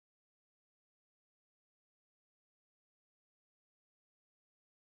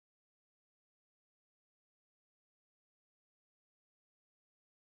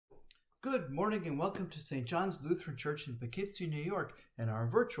Good morning and welcome to St. John's Lutheran Church in Poughkeepsie, New York, and our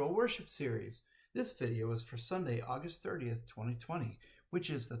virtual worship series. This video is for Sunday, August 30th, 2020,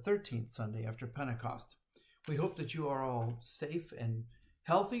 which is the 13th Sunday after Pentecost. We hope that you are all safe and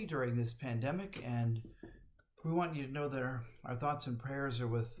healthy during this pandemic, and we want you to know that our thoughts and prayers are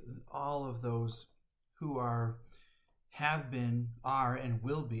with all of those who have been, are, and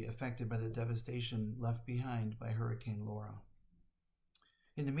will be affected by the devastation left behind by Hurricane Laura.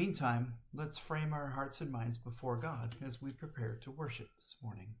 In the meantime, let's frame our hearts and minds before God as we prepare to worship this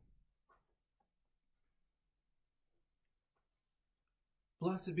morning.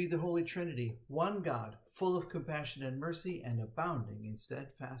 Blessed be the Holy Trinity, one God, full of compassion and mercy and abounding in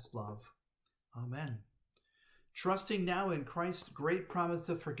steadfast love. Amen. Trusting now in Christ's great promise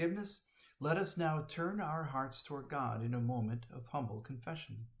of forgiveness, let us now turn our hearts toward God in a moment of humble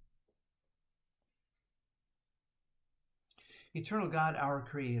confession. Eternal God, our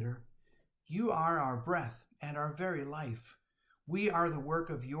Creator, you are our breath and our very life. We are the work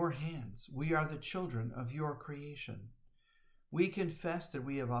of your hands. We are the children of your creation. We confess that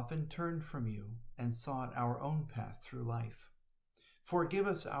we have often turned from you and sought our own path through life. Forgive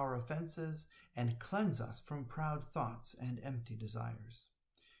us our offenses and cleanse us from proud thoughts and empty desires.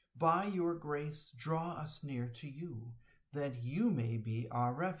 By your grace, draw us near to you, that you may be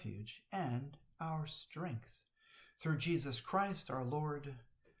our refuge and our strength. Through Jesus Christ our Lord.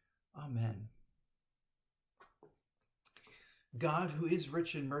 Amen. God, who is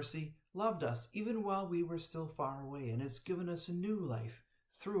rich in mercy, loved us even while we were still far away and has given us a new life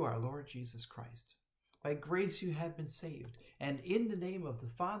through our Lord Jesus Christ. By grace you have been saved, and in the name of the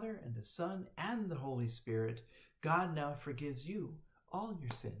Father and the Son and the Holy Spirit, God now forgives you all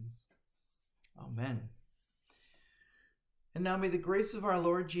your sins. Amen. And now may the grace of our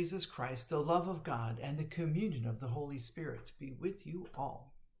Lord Jesus Christ, the love of God, and the communion of the Holy Spirit be with you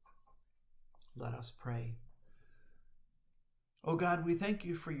all. Let us pray. O God, we thank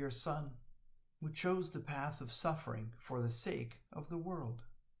you for your Son, who chose the path of suffering for the sake of the world.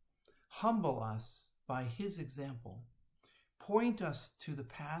 Humble us by his example. Point us to the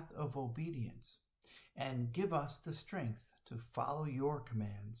path of obedience, and give us the strength to follow your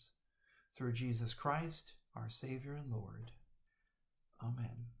commands. Through Jesus Christ, our Savior and Lord.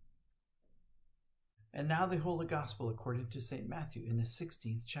 Amen. And now the Holy Gospel according to St. Matthew in the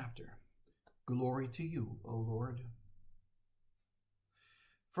 16th chapter. Glory to you, O Lord.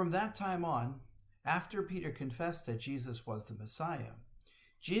 From that time on, after Peter confessed that Jesus was the Messiah,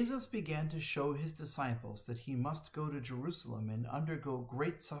 Jesus began to show his disciples that he must go to Jerusalem and undergo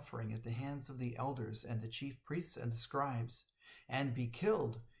great suffering at the hands of the elders and the chief priests and the scribes, and be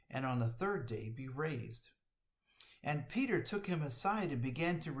killed, and on the third day be raised. And Peter took him aside and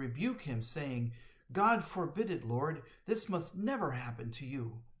began to rebuke him, saying, God forbid it, Lord, this must never happen to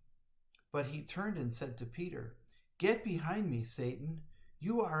you. But he turned and said to Peter, Get behind me, Satan.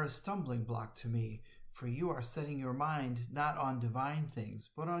 You are a stumbling block to me, for you are setting your mind not on divine things,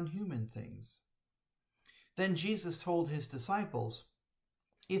 but on human things. Then Jesus told his disciples,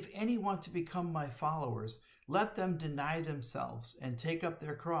 If any want to become my followers, let them deny themselves and take up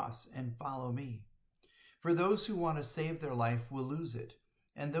their cross and follow me. For those who want to save their life will lose it,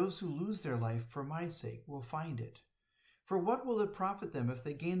 and those who lose their life for my sake will find it. For what will it profit them if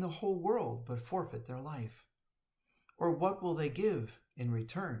they gain the whole world but forfeit their life? Or what will they give in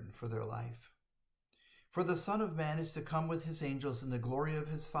return for their life? For the Son of Man is to come with his angels in the glory of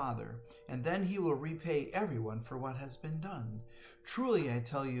his Father, and then he will repay everyone for what has been done. Truly, I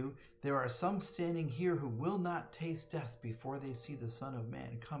tell you, there are some standing here who will not taste death before they see the Son of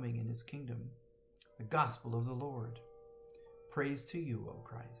Man coming in his kingdom. The Gospel of the Lord. Praise to you, O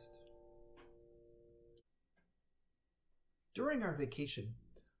Christ. During our vacation,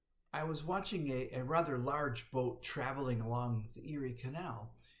 I was watching a rather large boat traveling along the Erie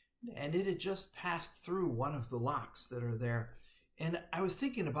Canal, and it had just passed through one of the locks that are there. And I was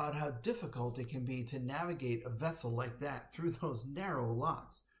thinking about how difficult it can be to navigate a vessel like that through those narrow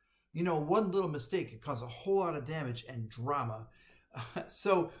locks. You know, one little mistake could cause a whole lot of damage and drama.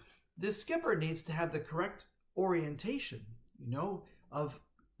 So the skipper needs to have the correct orientation, of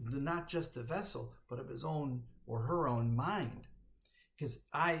not just the vessel, but of his own or her own mind. Because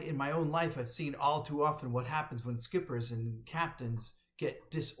in my own life, I've seen all too often what happens when skippers and captains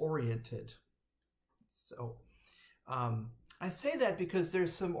get disoriented. So I say that because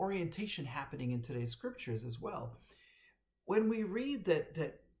there's some orientation happening in today's scriptures as well. When we read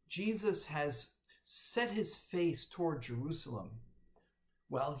that Jesus has set his face toward Jerusalem,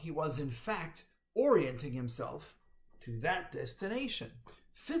 well, he was in fact orienting himself to that destination,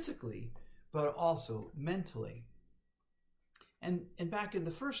 physically, but also mentally. And back in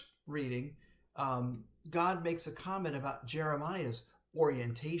the first reading, God makes a comment about Jeremiah's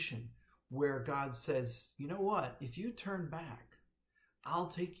orientation, where God says, you know what, if you turn back, I'll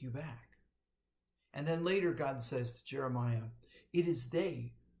take you back. And then later God says to Jeremiah, it is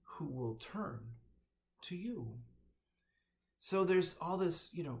they who will turn to you. So there's all this,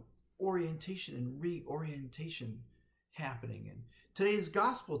 orientation and reorientation happening. And today's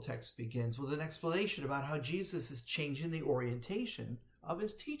gospel text begins with an explanation about how Jesus is changing the orientation of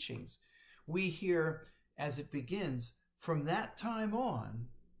his teachings. We hear, as it begins, from that time on,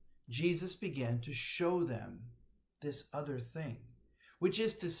 Jesus began to show them this other thing, which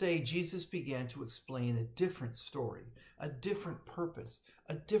is to say, Jesus began to explain a different story, a different purpose,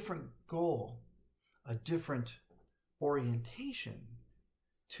 a different goal, a different orientation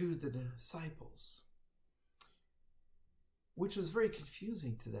to the disciples, which was very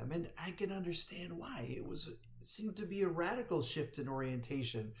confusing to them. And I can understand why. It seemed to be a radical shift in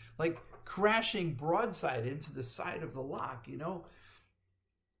orientation, like crashing broadside into the side of the lock,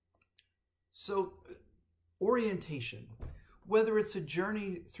 So orientation, whether it's a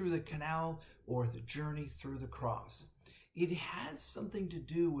journey through the canal or the journey through the cross, it has something to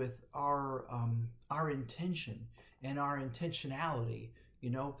do with our intention and our intentionality,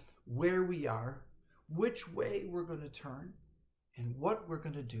 where we are, which way we're going to turn, and what we're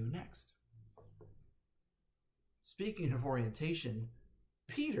going to do next. Speaking of orientation,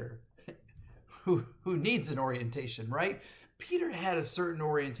 Peter, who needs an orientation, right? Peter had a certain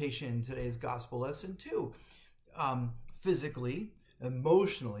orientation in today's gospel lesson too, physically,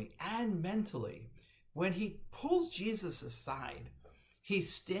 emotionally, and mentally. When he pulls Jesus aside,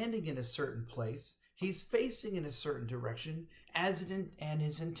 he's standing in a certain place, he's facing in a certain direction, and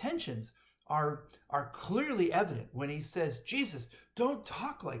his intentions are clearly evident when he says, Jesus, don't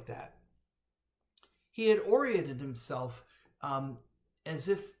talk like that. He had oriented himself as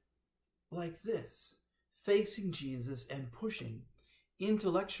if like this, facing Jesus and pushing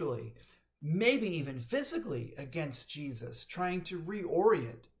intellectually, maybe even physically against Jesus, trying to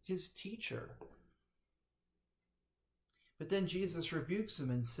reorient his teacher. But then Jesus rebukes him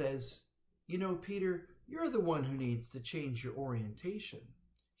and says, Peter, you're the one who needs to change your orientation.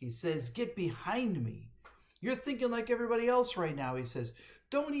 He says, get behind me. You're thinking like everybody else right now. He says,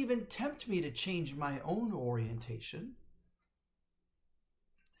 don't even tempt me to change my own orientation.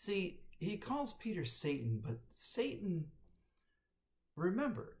 See, he calls Peter Satan, but Satan,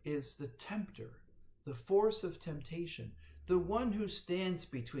 remember, is the tempter, the force of temptation, the one who stands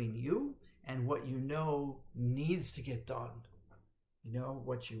between you and what you know needs to get done.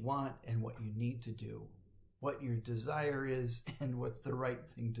 What you want and what you need to do, what your desire is and what's the right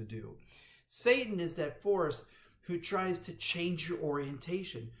thing to do. Satan is that force who tries to change your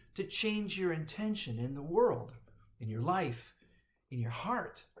orientation, to change your intention in the world, in your life, in your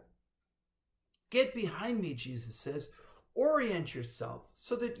heart. Get behind me, Jesus says. Orient yourself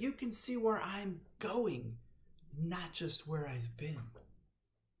so that you can see where I'm going, not just where I've been.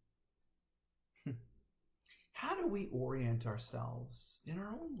 How do we orient ourselves in our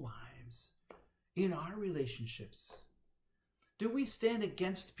own lives, in our relationships? Do we stand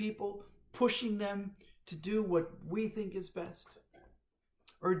against people, pushing them to do what we think is best?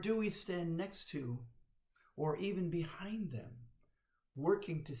 Or do we stand next to, or even behind them,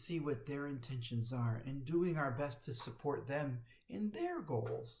 working to see what their intentions are and doing our best to support them in their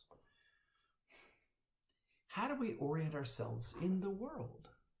goals? How do we orient ourselves in the world?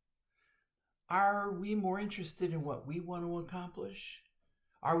 Are we more interested in what we want to accomplish?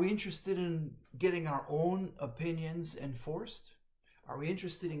 Are we interested in getting our own opinions enforced? Are we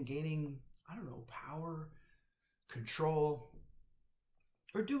interested in gaining, power, control?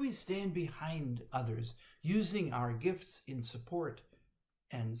 Or do we stand behind others, using our gifts in support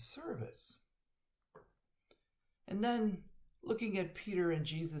and service? And then, looking at Peter and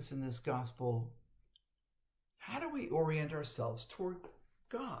Jesus in this gospel, how do we orient ourselves toward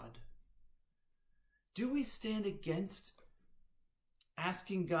God? Do we stand against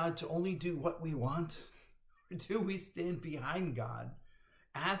asking God to only do what we want? Or do we stand behind God,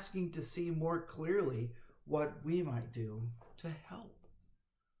 asking to see more clearly what we might do to help?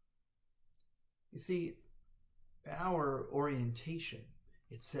 You see, our orientation,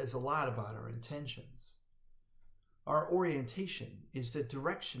 it says a lot about our intentions. Our orientation is the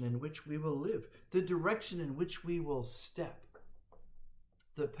direction in which we will live, the direction in which we will step,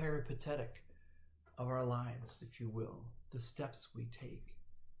 the peripatetic of our lives, if you will, the steps we take.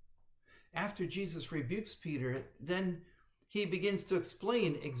 After Jesus rebukes Peter, then he begins to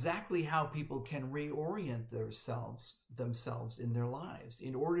explain exactly how people can reorient themselves in their lives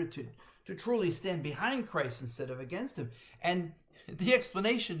in order to truly stand behind Christ instead of against him. And The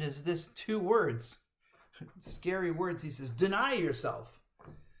explanation is this 2 words, scary words. He says, deny yourself.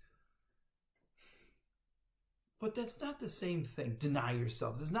 But that's not the same thing, deny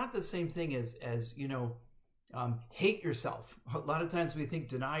yourself. It's not the same thing as hate yourself. A lot of times we think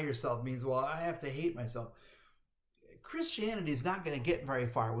deny yourself means, well, I have to hate myself. Christianity is not going to get very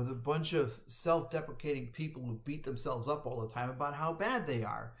far with a bunch of self-deprecating people who beat themselves up all the time about how bad they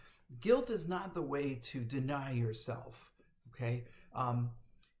are. Guilt is not the way to deny yourself, okay?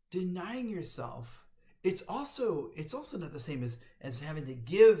 Denying yourself, it's also not the same as having to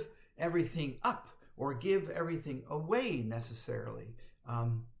give everything up or give everything away necessarily.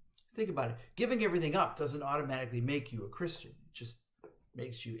 Think about it. Giving everything up doesn't automatically make you a Christian. It just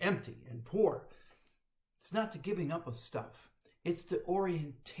makes you empty and poor. It's not the giving up of stuff. It's the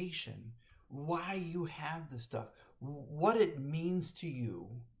orientation, why you have the stuff, what it means to you,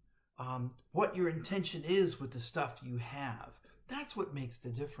 what your intention is with the stuff you have. That's what makes the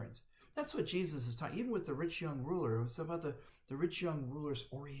difference. That's what Jesus is talking. Even with the rich young ruler, it was about the rich young ruler's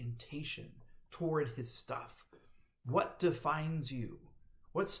orientation toward his stuff. What defines you?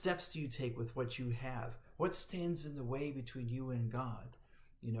 What steps do you take with what you have? What stands in the way between you and God?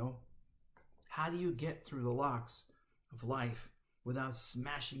 How do you get through the locks of life without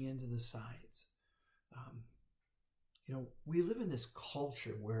smashing into the sides? We live in this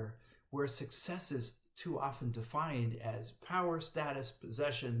culture where success is too often defined as power, status,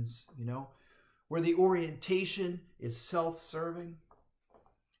 possessions, where the orientation is self-serving.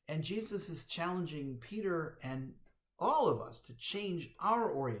 And Jesus is challenging Peter and all of us to change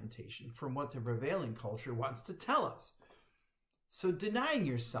our orientation from what the prevailing culture wants to tell us. So denying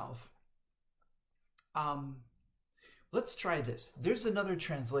yourself, let's try this. There's another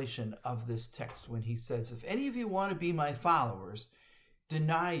translation of this text when he says, if any of you want to be my followers,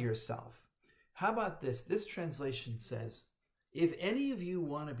 deny yourself. How about this? This translation says, if any of you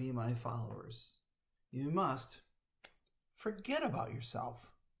want to be my followers, you must forget about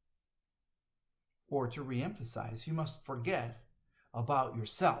yourself. Or to reemphasize, you must forget about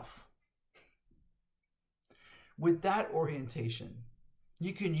yourself. With that orientation,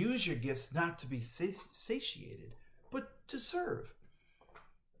 you can use your gifts not to be satiated, but to serve.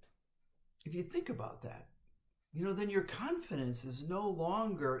 If you think about that, then your confidence is no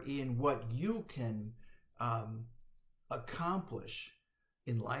longer in what you can accomplish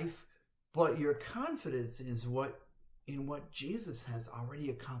in life, but your confidence is in what Jesus has already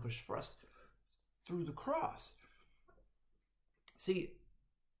accomplished for us through the cross. See,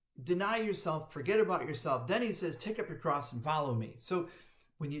 deny yourself, forget about yourself. Then he says, take up your cross and follow me. So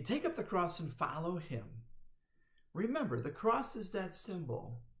when you take up the cross and follow him, remember, the cross is that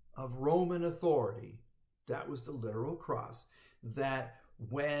symbol of Roman authority. That was the literal cross. That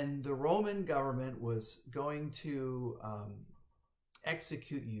when the Roman government was going to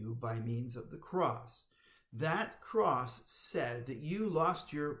execute you by means of the cross, that cross said that you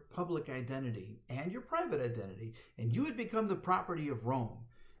lost your public identity and your private identity, and you had become the property of Rome,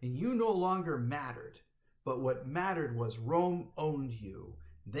 and you no longer mattered. But what mattered was Rome owned you.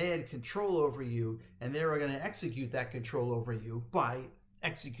 They had control over you, and they were going to execute that control over you by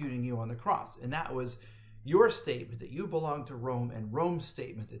executing you on the cross. And that was your statement that you belonged to Rome, and Rome's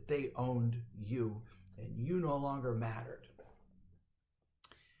statement that they owned you, and you no longer mattered.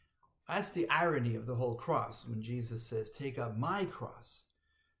 That's the irony of the whole cross when Jesus says, take up my cross.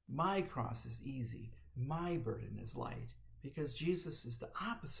 My cross is easy. My burden is light. Because Jesus is the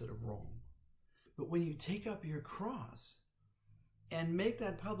opposite of Rome. But when you take up your cross and make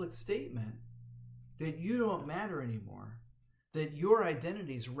that public statement that you don't matter anymore, that your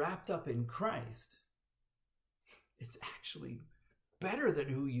identity is wrapped up in Christ, it's actually better than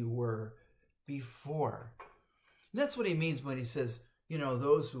who you were before. And that's what he means when he says,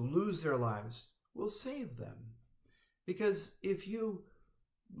 those who lose their lives will save them. Because if you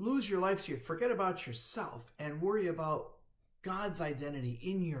lose your life, you forget about yourself and worry about God's identity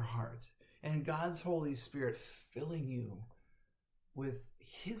in your heart and God's Holy Spirit filling you with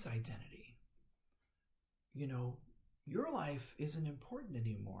his identity. Your life isn't important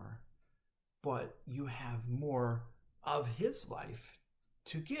anymore, but you have more of his life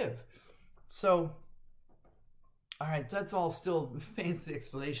to give. So, all right, that's all still fancy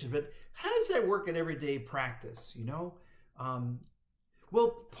explanation, but how does that work in everyday practice, Well,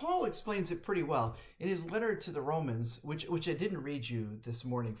 Paul explains it pretty well in his letter to the Romans, which I didn't read you this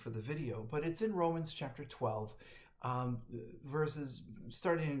morning for the video, but it's in Romans chapter 12, verses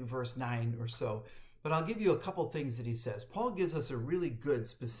starting in verse 9 or so. But I'll give you a couple things that he says. Paul gives us a really good,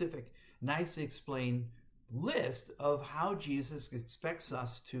 specific, nicely explained list of how Jesus expects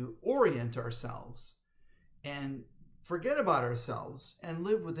us to orient ourselves and forget about ourselves and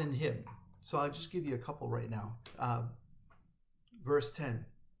live within him. So I'll just give you a couple right now. Verse 10,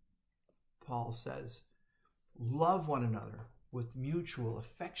 Paul says, love one another with mutual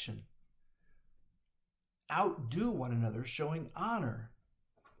affection. Outdo one another, showing honor.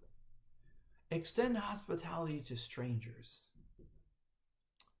 Extend hospitality to strangers.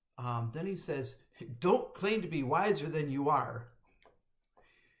 Then he says, don't claim to be wiser than you are.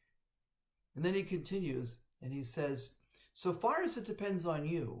 And then he continues and he says, so far as it depends on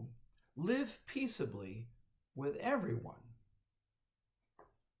you, live peaceably with everyone.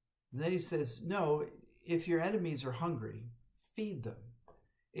 And then he says, no, if your enemies are hungry, feed them.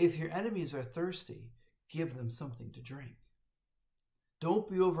 If your enemies are thirsty, give them something to drink.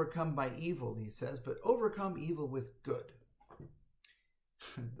 Don't be overcome by evil, he says, but overcome evil with good.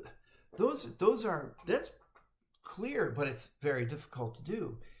 That's clear, but it's very difficult to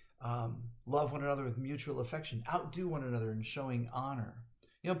do. Love one another with mutual affection. Outdo one another in showing honor.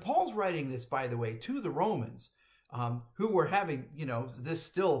 Paul's writing this, by the way, to the Romans, who were having, this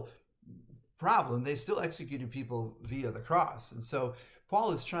still problem. They still executed people via the cross. And so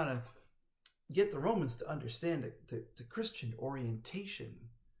Paul is trying to get the Romans to understand the Christian orientation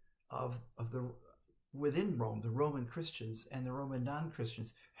of the within Rome, the Roman Christians and the Roman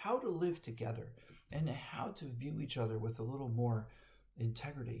non-Christians, how to live together and how to view each other with a little more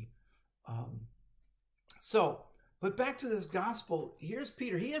integrity. But back to this gospel, here's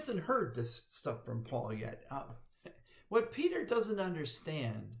Peter. He hasn't heard this stuff from Paul yet. What Peter doesn't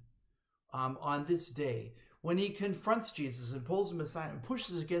understand on this day, when he confronts Jesus and pulls him aside and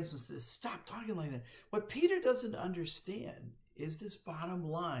pushes against him and says, stop talking like that. What Peter doesn't understand is this bottom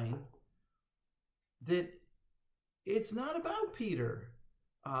line, that it's not about Peter.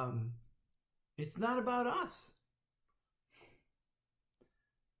 It's not about us.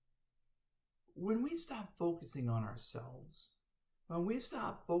 When we stop focusing on ourselves, when we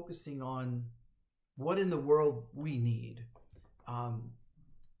stop focusing on what in the world we need,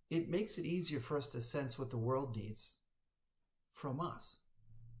 it makes it easier for us to sense what the world needs from us.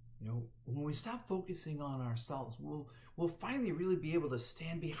 When we stop focusing on ourselves, we'll finally really be able to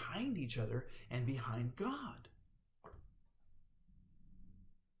stand behind each other and behind God.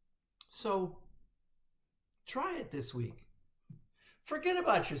 So try it this week. Forget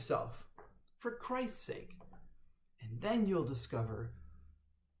about yourself for Christ's sake, and then you'll discover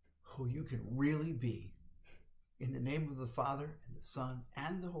who you can really be. In the name of the Father, and the Son,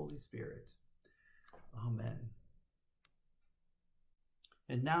 and the Holy Spirit. Amen.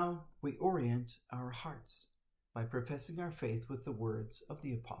 And now we orient our hearts by professing our faith with the words of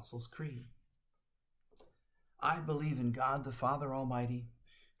the Apostles' Creed. I believe in God the Father Almighty,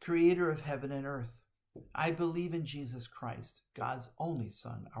 creator of heaven and earth. I believe in Jesus Christ, God's only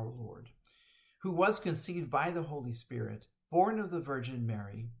Son, our Lord, who was conceived by the Holy Spirit, born of the Virgin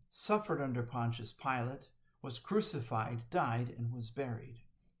Mary, suffered under Pontius Pilate, was crucified, died, and was buried.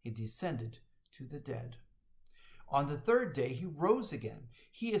 He descended to the dead. On the third day he rose again.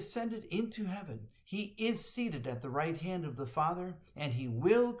 He ascended into heaven. He is seated at the right hand of the Father, and he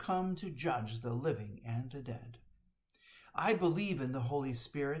will come to judge the living and the dead. I believe in the Holy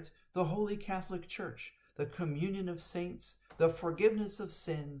Spirit, the Holy Catholic Church, the communion of saints, the forgiveness of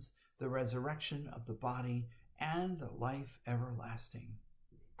sins, the resurrection of the body, and the life everlasting.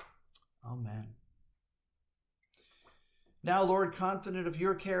 Amen. Now, Lord, confident of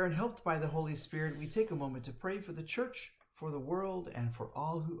your care and helped by the Holy Spirit, we take a moment to pray for the church, for the world, and for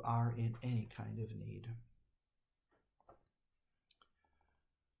all who are in any kind of need.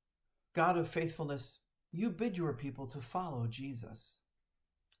 God of faithfulness, you bid your people to follow Jesus.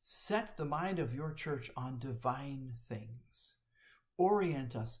 Set the mind of your church on divine things.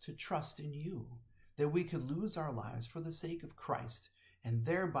 Orient us to trust in you, that we could lose our lives for the sake of Christ and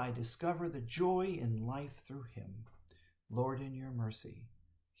thereby discover the joy in life through him. Lord, in your mercy,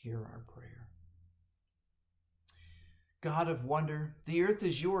 hear our prayer. God of wonder, the earth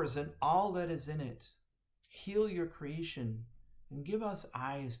is yours and all that is in it. Heal your creation and give us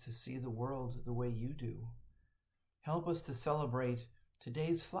eyes to see the world the way you do. Help us to celebrate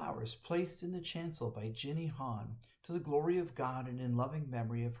today's flowers placed in the chancel by Ginny Hahn to the glory of God and in loving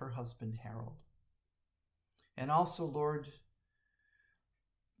memory of her husband Harold. And also, Lord,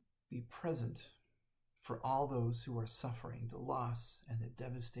 be present for all those who are suffering the loss and the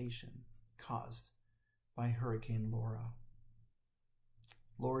devastation caused by Hurricane Laura.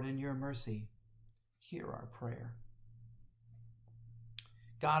 Lord, in your mercy, hear our prayer.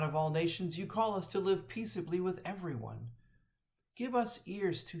 God of all nations, you call us to live peaceably with everyone. Give us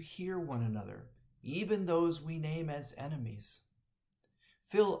ears to hear one another, even those we name as enemies.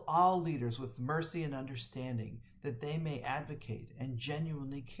 Fill all leaders with mercy and understanding, that they may advocate and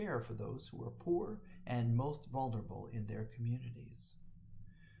genuinely care for those who are poor and most vulnerable in their communities.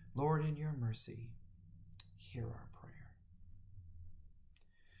 Lord, in your mercy, hear our prayer.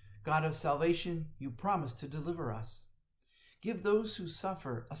 God of salvation, you promise to deliver us. Give those who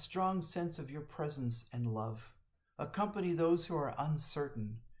suffer a strong sense of your presence and love. Accompany those who are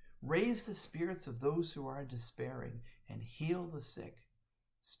uncertain. Raise the spirits of those who are despairing, and heal the sick.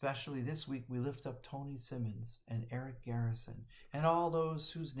 Especially this week, we lift up Tony Simmons and Eric Garrison, and all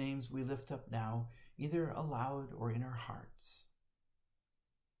those whose names we lift up now, either aloud or in our hearts.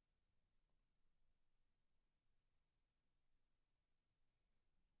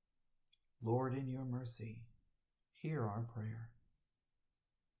 Lord, in your mercy, hear our prayer.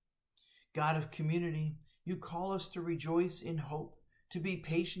 God of community, you call us to rejoice in hope, to be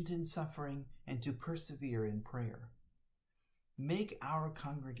patient in suffering, and to persevere in prayer. Make our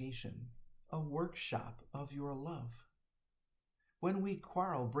congregation a workshop of your love. When we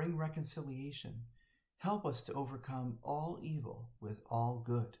quarrel, bring reconciliation. Help us to overcome all evil with all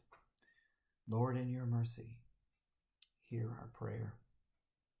good. Lord, in your mercy, hear our prayer.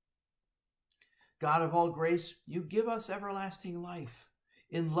 God of all grace, you give us everlasting life.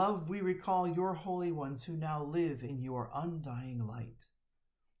 In love we recall your holy ones who now live in your undying light.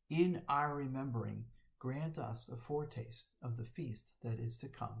 In our remembering, grant us a foretaste of the feast that is to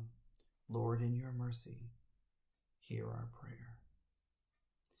come. Lord, in your mercy, hear our prayer.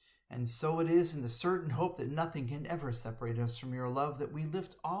 And so it is in the certain hope that nothing can ever separate us from your love that we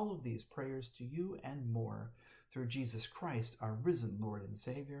lift all of these prayers to you and more through Jesus Christ, our risen Lord and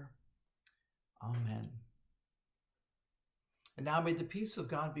Savior. Amen. And now may the peace of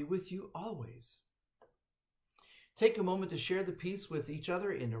God be with you always. Take a moment to share the peace with each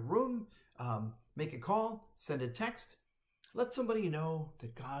other in a room. Make a call, send a text. Let somebody know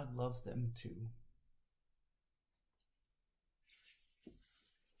that God loves them too.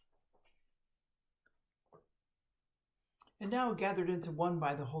 And now, gathered into one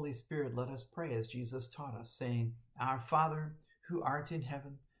by the Holy Spirit, let us pray as Jesus taught us, saying, Our Father, who art in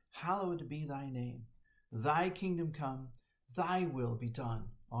heaven, hallowed be thy name. Thy kingdom come, thy will be done,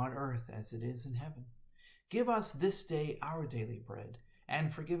 on earth as it is in heaven. Give us this day our daily bread,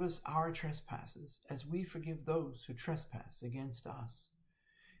 and forgive us our trespasses, as we forgive those who trespass against us.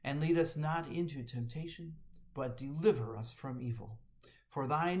 And lead us not into temptation, but deliver us from evil. For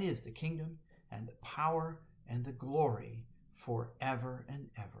thine is the kingdom, and the power, and the glory, forever and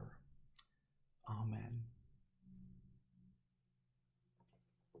ever. Amen.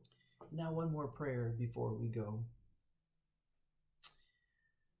 Now one more prayer before we go.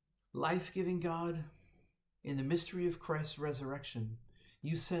 Life-giving God, in the mystery of Christ's resurrection,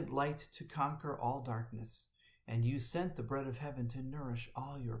 you sent light to conquer all darkness, and you sent the bread of heaven to nourish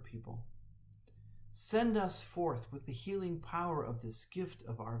all your people. Send us forth with the healing power of this gift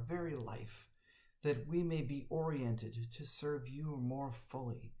of our very life, that we may be oriented to serve you more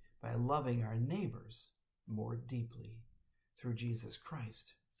fully by loving our neighbors more deeply. Through Jesus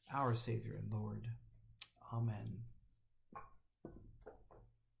Christ, our Savior and Lord. Amen.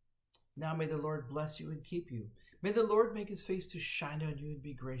 Now may the Lord bless you and keep you. May the Lord make his face to shine on you and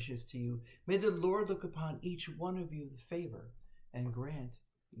be gracious to you. May the Lord look upon each one of you with favor and grant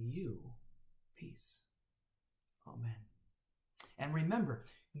you peace. Amen. And remember,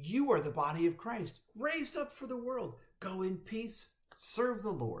 you are the body of Christ, raised up for the world. Go in peace, serve the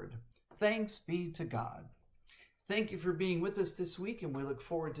Lord. Thanks be to God. Thank you for being with us this week, and we look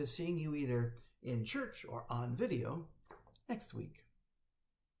forward to seeing you either in church or on video next week.